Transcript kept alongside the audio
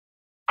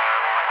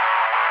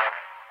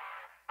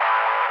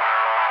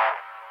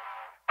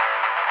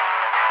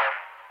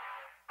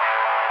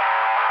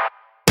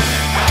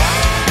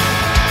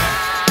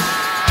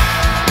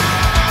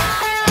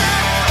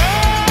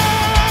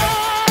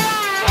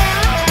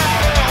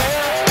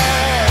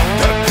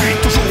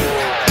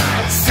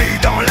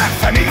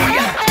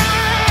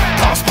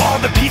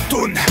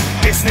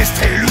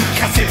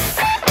lucratif.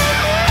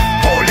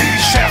 Faut les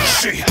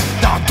chercher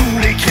dans tous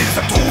les crises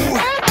de trous.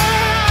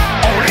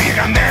 On les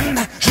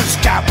ramène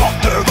jusqu'à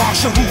porte devant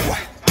chez vous.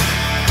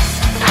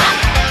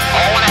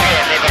 On a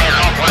les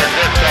raisons pour le 10-45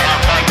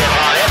 de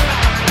branlette.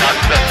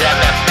 Notre spécial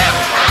de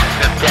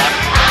 9,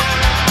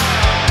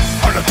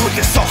 on a toutes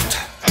les sortes,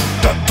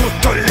 de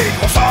toutes les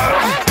grosseurs.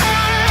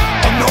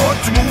 On a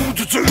du mou,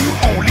 du dur,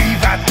 on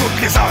livre à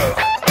toutes les heures.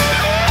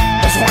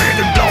 Besoin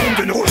d'une blonde,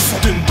 d'une rousse,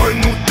 d'une bonne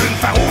ou d'une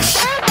farouche.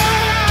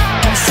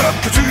 Tout ce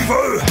que tu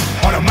veux,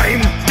 on a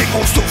même des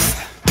gros souffles.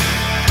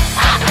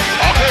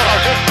 on peut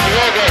rajouter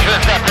bien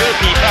juste un peu,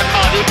 puis il fait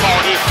demander pour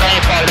les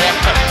seins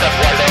follettes, cette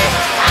fois-là.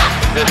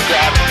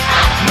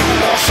 Nous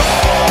on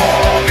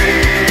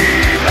charrie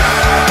la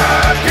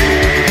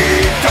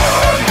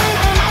Pitounes.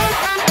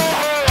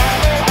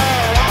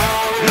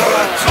 Le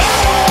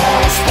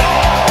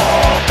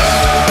transport de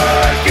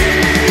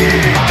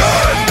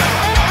guidonne.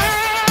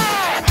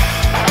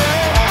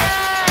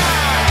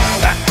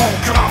 La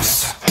concurrence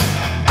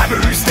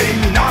amuse des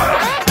mineurs.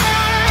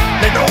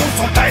 Les nôtres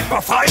sont peut-être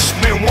pas fraîches,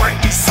 mais au moins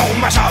ils sont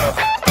majeurs.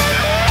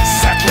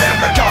 Ça te lève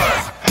le cœur,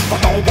 va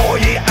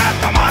t'envoyer à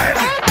ta mère.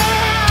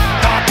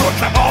 Dans toute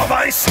la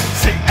province,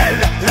 c'est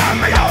elle la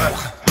meilleure.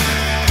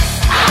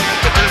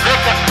 C'est une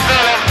vraie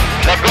capitale, là.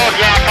 Le gars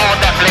vient encore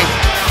d'appeler.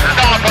 C'est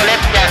dans la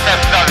bolette qui a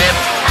fait ça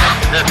vite.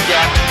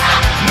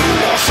 Nous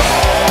on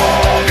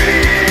charrie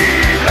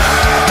la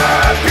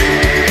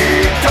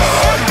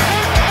Pitounes.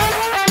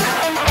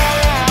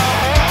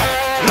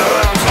 Le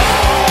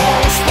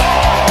transport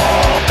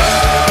de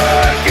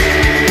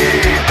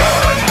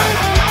guidonne.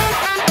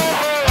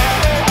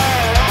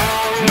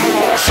 Nous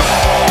on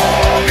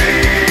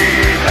charrie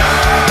la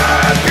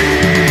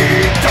Pitounes.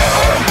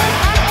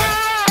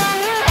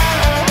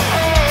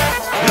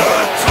 Le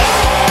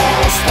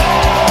transport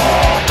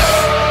de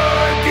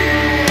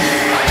guidonne.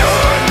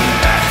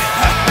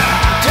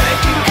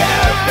 Taking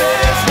care of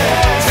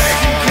business.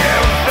 Taking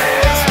care of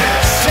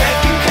business.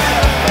 Taking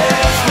care of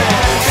business.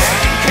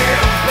 Taking care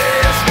of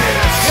business.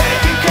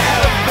 Taking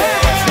care of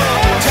business.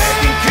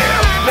 Taking care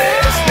of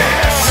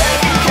business.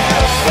 Taking care of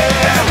business.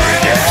 Every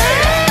day.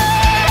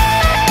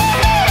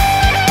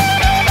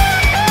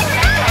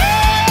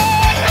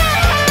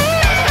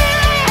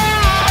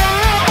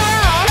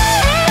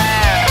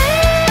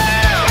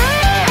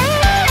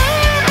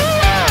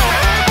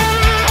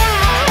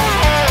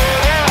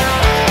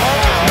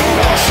 Nous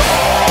on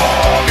charrie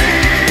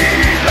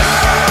la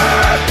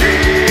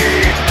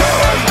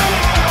Pitounes.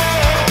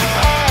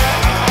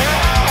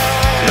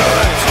 Le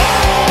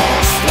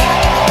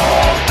transport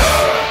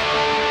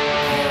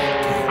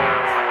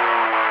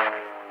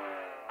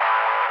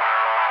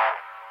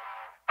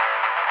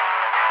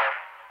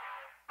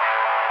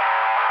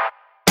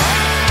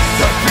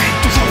depuis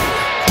toujours,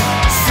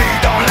 c'est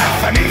dans la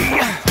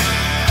famille.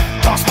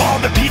 Transport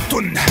de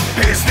Pitounes,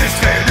 business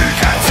très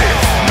lucratif.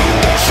 Nous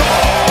on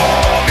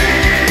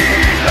charrie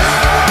la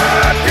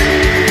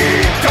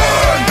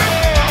Pitounes.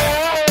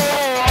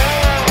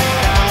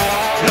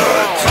 Le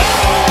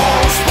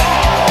transport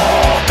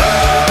de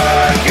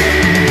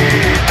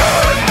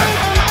guidonne.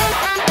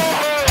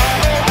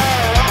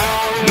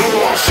 Nous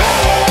on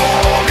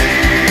charrie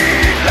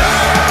la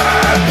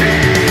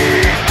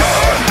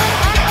Pitounes.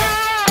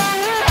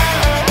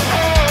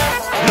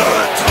 Le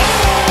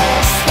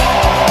transport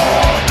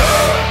de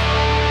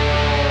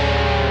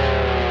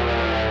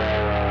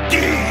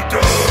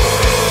guidonne.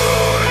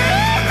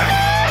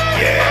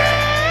 Yeah,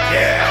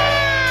 yeah.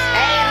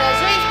 Hey,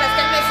 Roger, c'est parce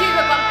que le monsieur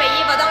veut pas me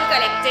payer, va donc le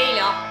collecter,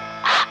 là.